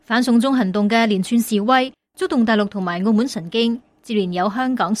反送中行動嘅連串示威，觸動大陸同埋澳門神經。接連有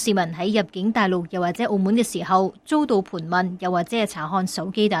香港市民喺入境大陸又或者澳門嘅時候遭到盤問，又或者係查看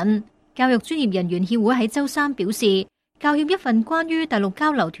手機等。教育專業人員協會喺周三表示，教協一份關於大陸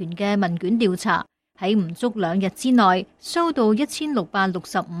交流團嘅問卷調查，喺唔足2日之內收到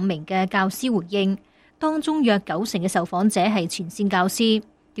1665名嘅教師回應，當中約90%嘅受訪者係前線教師。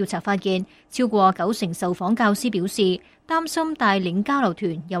調查發現，超過90%受訪教師表示擔心帶領交流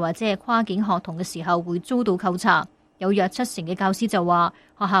團又或者係跨境學童嘅時候會遭到扣查。有約70%嘅教師就話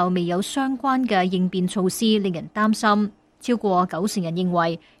學校未有相關嘅應變措施，令人擔心。超過90%人認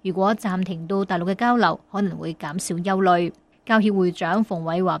為，如果暫停到大陸嘅交流，可能會減少憂慮。教協會長馮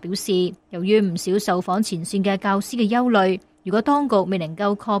偉華表示，由於唔少受訪前線嘅教師嘅憂慮，如果當局未能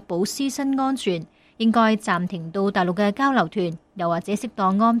夠確保師生安全，應該暫停到大陸嘅交流團，又或者適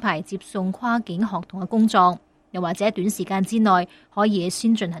當安排接送跨境學童嘅工作，又或者短時間之內可以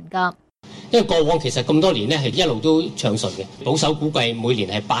先進行㗎。因為過往其實咁多年呢係一路都暢順嘅，保守估計每年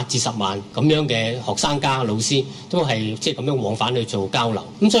係8至10萬咁樣嘅學生加老師都係即係咁樣往返去做交流，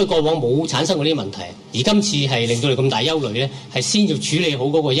咁所以過往冇產生過呢啲問題。而今次係令到你咁大憂慮呢，係先要處理好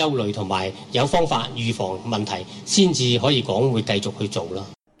嗰個憂慮，同埋有方法預防問題，先至可以講會繼續去做啦。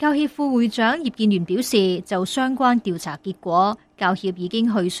教協副會長葉建源表示，就相關調查結果，教協已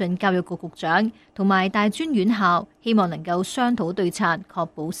經去信教育局局長同埋大專院校，希望能夠商討對策，確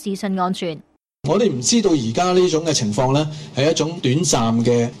保師生安全。我哋唔知道而家呢種嘅情況呢係一種短暫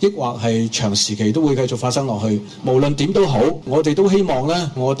嘅，抑或係長時期都會繼續發生落去。無論點都好，我哋都希望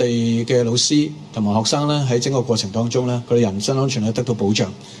呢，我哋嘅老師同埋學生呢，喺整個過程當中呢，佢哋人身安全係得到保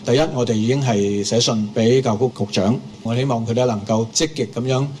障。第一，我哋已經係寫信俾教育局局長，我希望佢哋能夠積極咁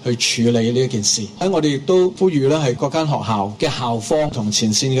樣去處理呢一件事。喺我哋亦都呼籲呢，係各間學校嘅校方同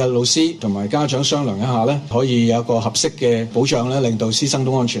前線嘅老師同埋家長商量一下呢，可以有一個合適嘅保障呢，令到師生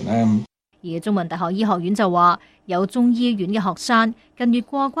都安全呢。而中文大學醫學院就話，有中醫院嘅學生近月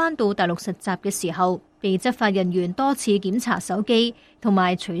過關到大陸實習嘅時候，被執法人員多次檢查手機同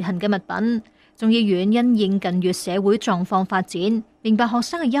埋隨行嘅物品。中醫院因應近月社會狀況發展，明白學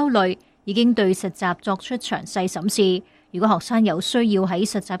生嘅憂慮，已經對實習作出詳細審視。如果學生有需要喺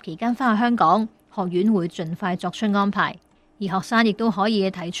實習期間返去香港，學院會盡快作出安排。而學生亦都可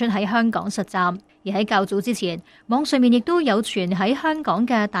以提出喺香港實習。而喺較早之前，網上面亦都有傳喺香港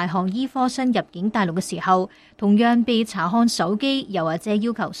嘅大學醫科生入境大陸嘅時候，同樣被查看手機，又或者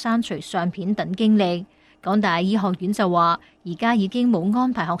要求刪除相片等經歷。港大醫學院就話，而家已經冇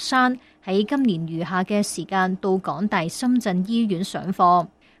安排學生喺今年餘下嘅時間到港大深圳醫院上課。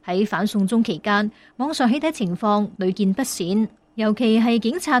喺反送中期間，網上起底情況屢見不鮮，尤其係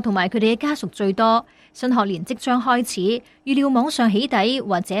警察同埋佢哋嘅家屬最多。新學年即將開始，預料網上起底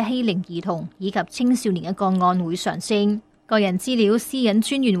或者欺凌兒童以及青少年嘅個案會上升。個人資料私隱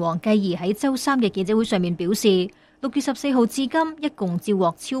專員黃繼儀喺周三嘅記者會上面表示，6月14號至今一共接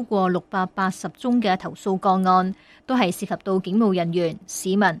獲超過680宗嘅投訴個案，都係涉及到警務人員、市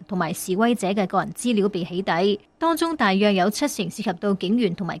民同埋示威者嘅個人資料被起底，當中大約有70%涉及到警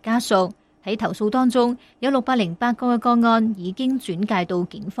員同埋家屬。喺投訴當中，有608個嘅個案已經轉介到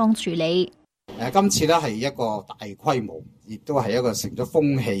警方處理。今次咧係一個大規模，亦都係一個成咗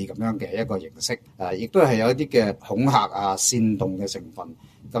風氣咁樣嘅一個形式，亦都係有一啲嘅恐嚇啊、煽動嘅成分。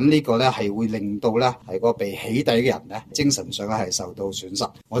咁呢個咧係會令到咧係個被起底嘅人咧精神上咧係受到損失。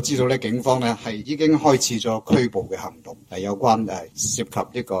我知道咧警方咧係已經開始咗拘捕嘅行動，係有關涉及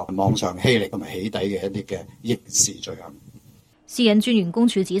呢個網上欺凌同埋起底嘅一啲嘅刑事罪行。私隱專員公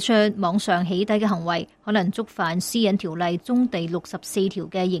署指出，網上起底嘅行為可能觸犯私隱條例中第64條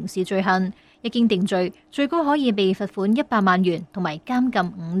嘅刑事罪行。一經定罪，最高可以被罰款100萬元同埋監禁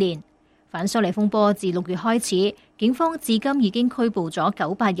5年。反修例風波自6月開始，警方至今已經拘捕咗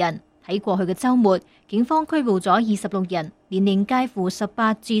900人。喺過去嘅週末，警方拘捕咗26人，年齡介乎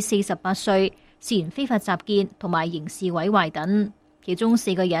18至48歲，涉嫌非法集結同埋刑事毀壞等。其中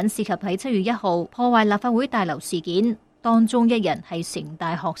4個人涉及喺7月1號破壞立法會大樓事件，當中1人係城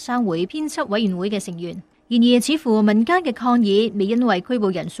大學生會編輯委員會嘅成員。然而，似乎民間嘅抗議未因為拘捕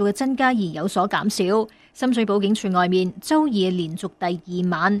人數嘅增加而有所減少。深水埗警署外面，週二連續第2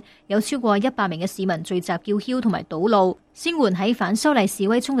晚有超過100名嘅市民聚集叫囂同埋堵路，聲援喺反修例示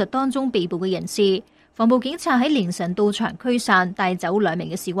威衝突當中被捕嘅人士。防暴警察喺凌晨到場驅散，帶走2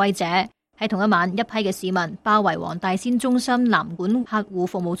名嘅示威者。喺同一晚，一批嘅市民包圍黃大仙中心南館客戶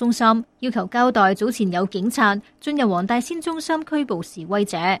服務中心，要求交代早前有警察進入黃大仙中心拘捕示威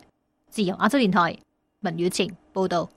者。自由亞洲電台文宇晴報道。